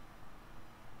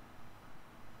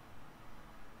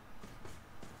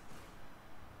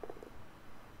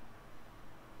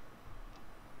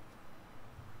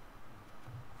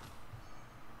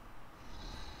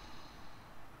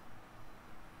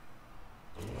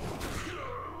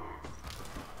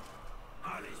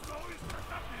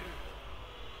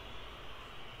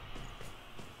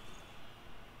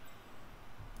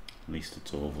 At least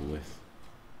it's over with.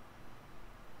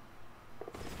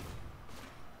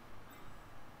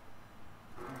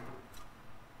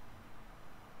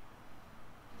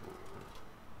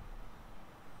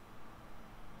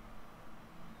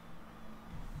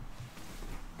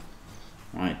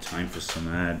 Right, time for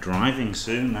some driving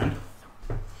soon then.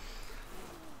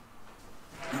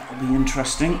 That'll be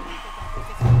interesting.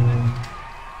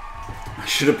 I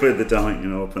should have played the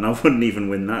Darlington Open. I wouldn't even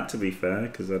win that, to be fair,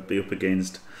 because I'd be up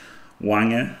against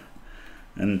Wanger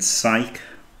and Syke.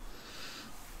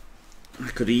 I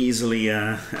could easily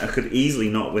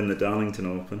not win the Darlington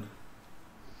Open.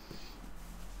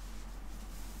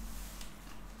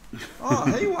 Oh,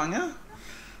 hey Wanger.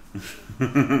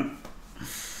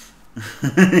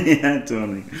 Yeah,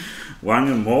 Tony.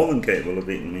 Wanger more than capable of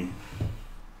beating me.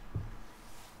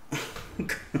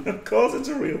 Of course it's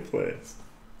a real place.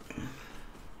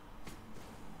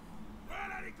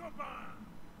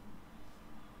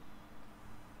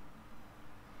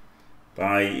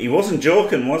 He wasn't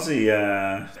joking, was he?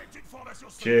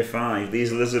 J5.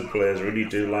 These lizard players really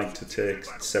do like to take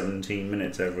 17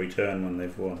 minutes every turn when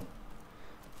they've won.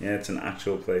 Yeah, it's an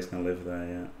actual place and I live there,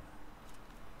 yeah.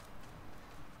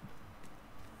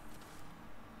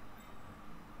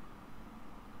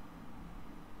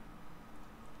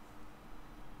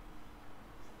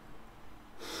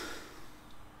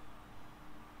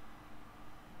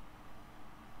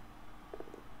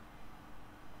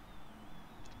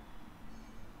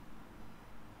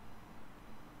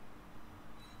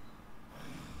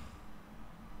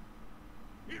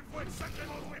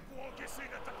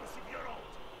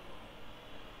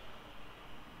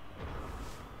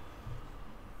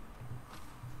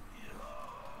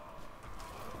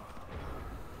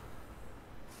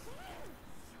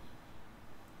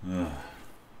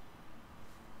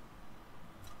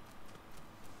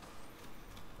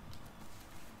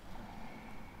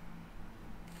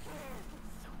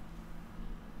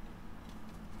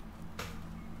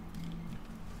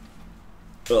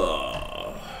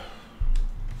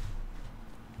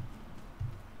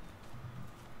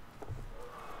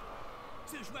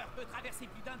 Ce joueur peut traverser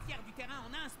plus d'un tiers du terrain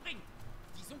en un sprint.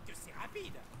 Disons que c'est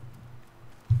rapide.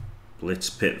 Blitz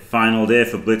Pit, final day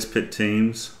for Blitz Pit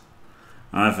teams.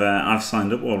 I've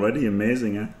signed up already.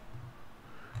 Amazing, eh?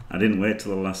 I didn't wait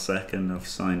till the last second. I've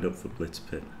signed up for Blitz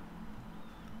Pit.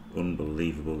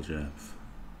 Unbelievable, Jeff.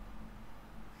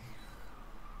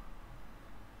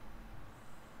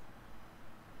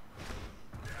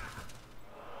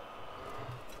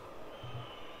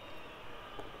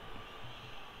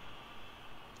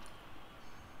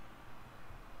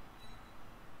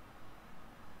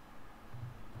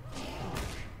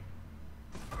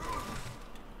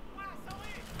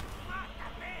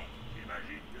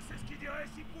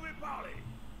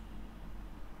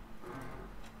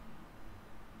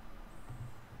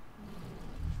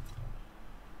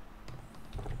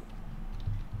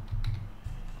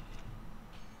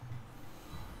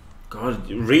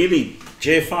 God, really?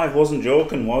 J5 wasn't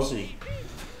joking, was he?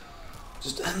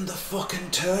 Just end the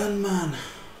fucking turn, man.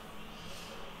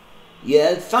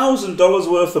 Yeah, $1,000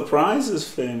 worth of prizes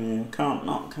for me. Can't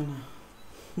not, can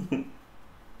I?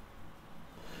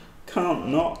 Can't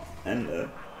not enter.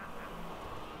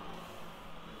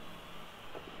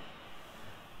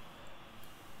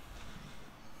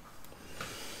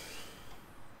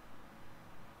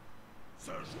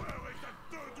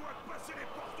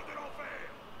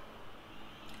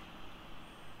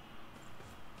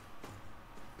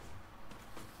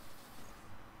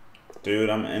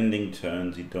 Dude, I'm ending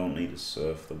turns. You don't need to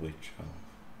surf the witch elf.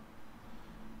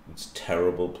 It's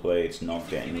terrible play. It's not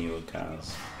getting you a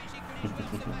Kaz.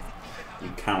 You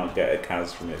cannot get a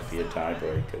Kaz from it for your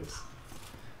tiebreakers.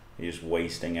 You're just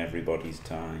wasting everybody's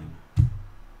time.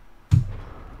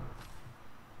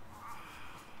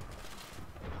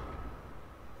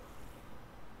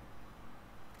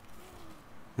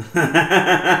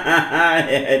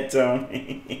 Yeah,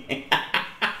 Tony.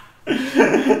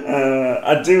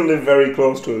 I do live very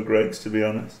close to a Greg's, to be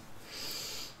honest.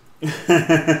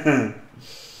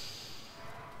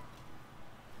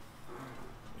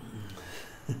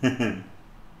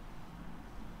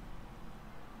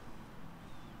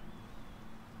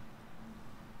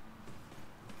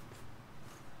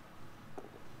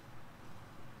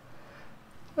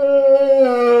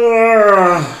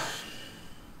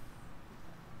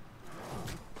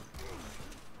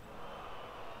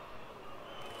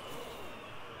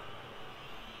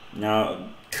 Now,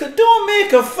 don't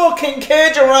make a fucking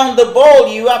cage around the ball,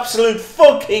 you absolute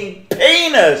fucking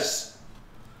penis!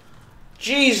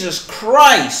 Jesus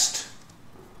Christ!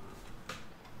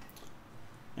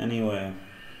 Anyway.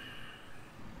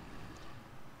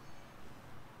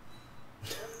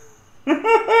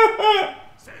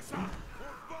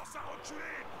 enculé,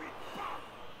 puis bam!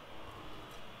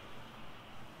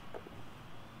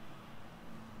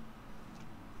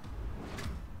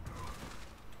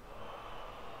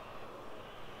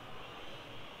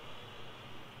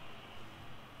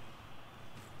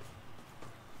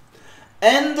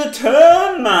 End the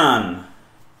turn, man!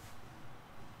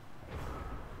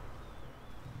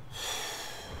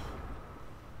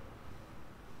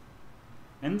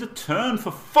 End the turn,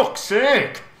 for fuck's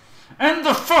sake! End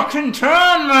the fucking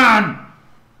turn, man!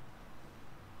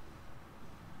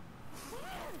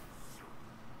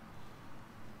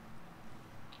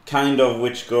 Kind of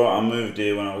which goat I moved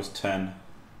here when I was 10.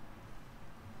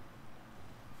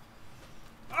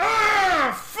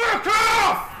 Ah! Fuck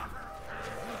off!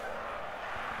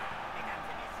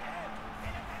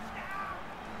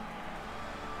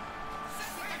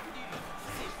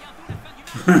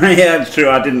 Yeah, it's true,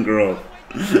 I didn't grow up.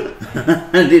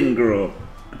 I didn't grow up.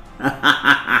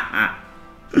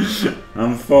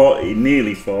 I'm 40,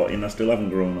 nearly 40, and I still haven't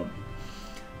grown up.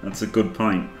 That's a good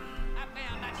point.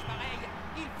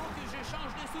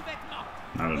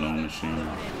 I don't know, machine.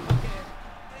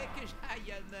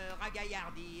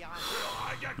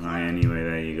 Right, anyway,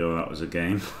 there you go, that was a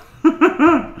game.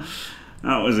 That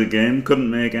was a game. Couldn't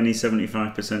make any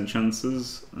 75%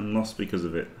 chances and lost because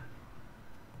of it.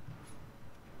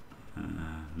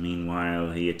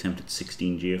 Meanwhile, he attempted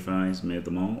 16 GFIs, made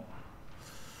them all.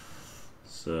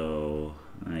 So,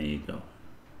 there you go.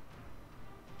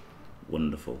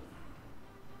 Wonderful.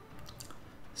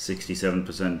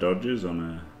 67% dodges on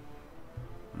a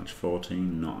match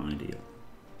 14, not ideal.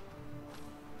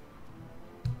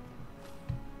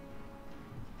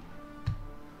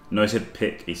 No, he said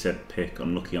pick. He said pick.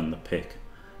 Unlucky on the pick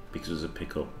because it was a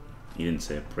pick up. He didn't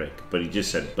say a prick, but he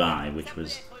just said bye, which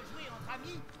was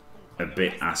a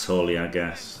bit assholey, I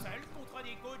guess.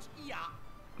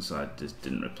 So I just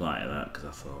didn't reply to that because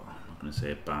I thought I'm not going to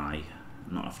say bye.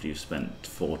 Not after you've spent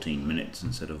 14 minutes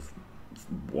instead of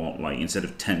what, like instead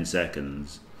of 10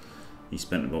 seconds. He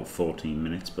spent about 14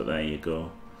 minutes, but there you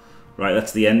go. Right,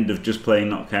 that's the end of just playing,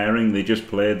 not caring. They just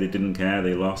played, they didn't care,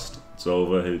 they lost. It's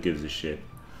over. Who gives a shit?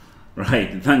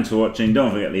 Right, thanks for watching.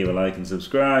 Don't forget to leave a like and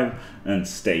subscribe, and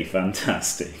stay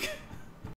fantastic.